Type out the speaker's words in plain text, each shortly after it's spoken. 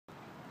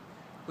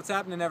What's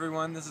happening,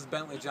 everyone? This is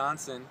Bentley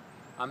Johnson.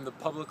 I'm the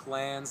Public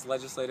Lands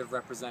Legislative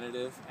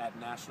Representative at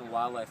National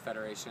Wildlife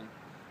Federation.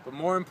 But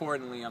more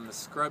importantly, I'm the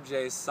Scrub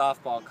Jays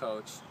softball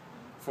coach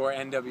for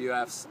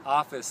NWF's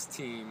office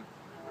team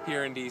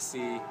here in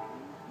DC.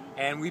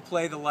 And we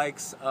play the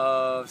likes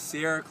of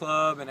Sierra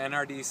Club and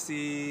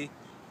NRDC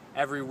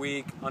every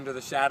week under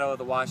the shadow of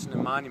the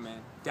Washington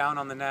Monument down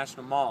on the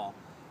National Mall.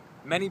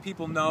 Many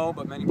people know,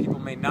 but many people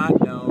may not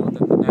know,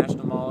 that the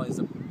National Mall is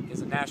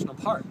a national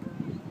park.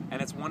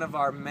 And it's one of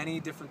our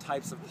many different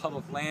types of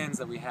public lands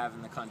that we have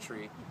in the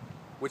country,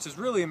 which is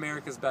really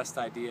America's best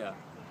idea.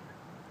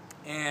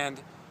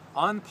 And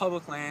on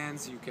public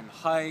lands, you can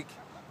hike,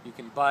 you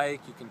can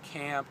bike, you can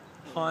camp,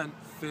 hunt,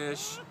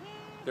 fish.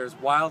 There's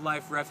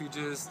wildlife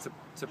refuges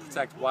to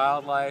protect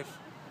wildlife.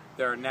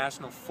 There are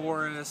national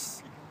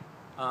forests,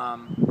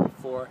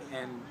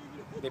 and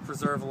they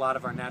preserve a lot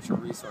of our natural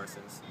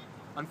resources.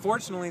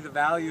 Unfortunately, the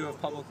value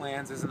of public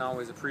lands isn't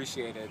always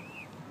appreciated.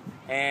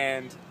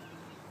 And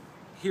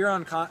here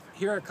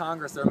at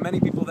Congress, there are many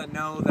people that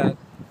know that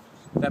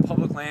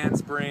public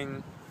lands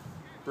bring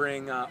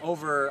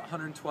over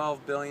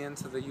 $112 billion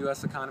to the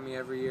U.S. economy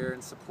every year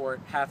and support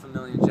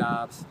 500,000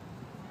 jobs.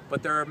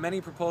 But there are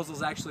many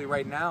proposals actually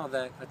right now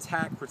that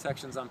attack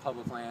protections on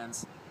public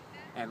lands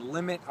and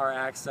limit our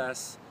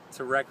access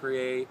to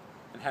recreate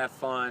and have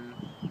fun.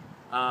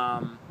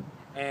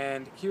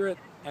 And here at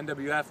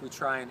NWF, we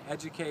try and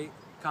educate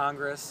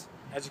Congress,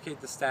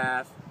 educate the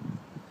staff,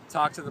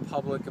 talk to the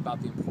public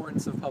about the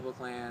importance of public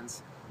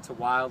lands to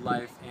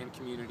wildlife and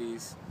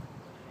communities.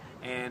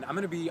 And I'm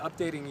going to be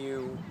updating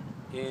you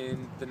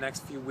in the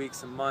next few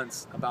weeks and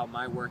months about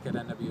my work at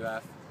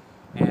NWF.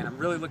 And I'm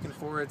really looking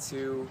forward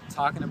to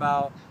talking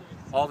about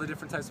all the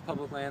different types of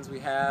public lands we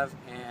have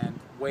and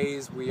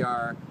ways we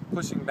are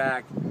pushing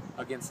back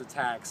against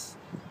attacks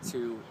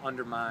to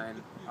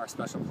undermine our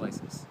special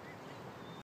places.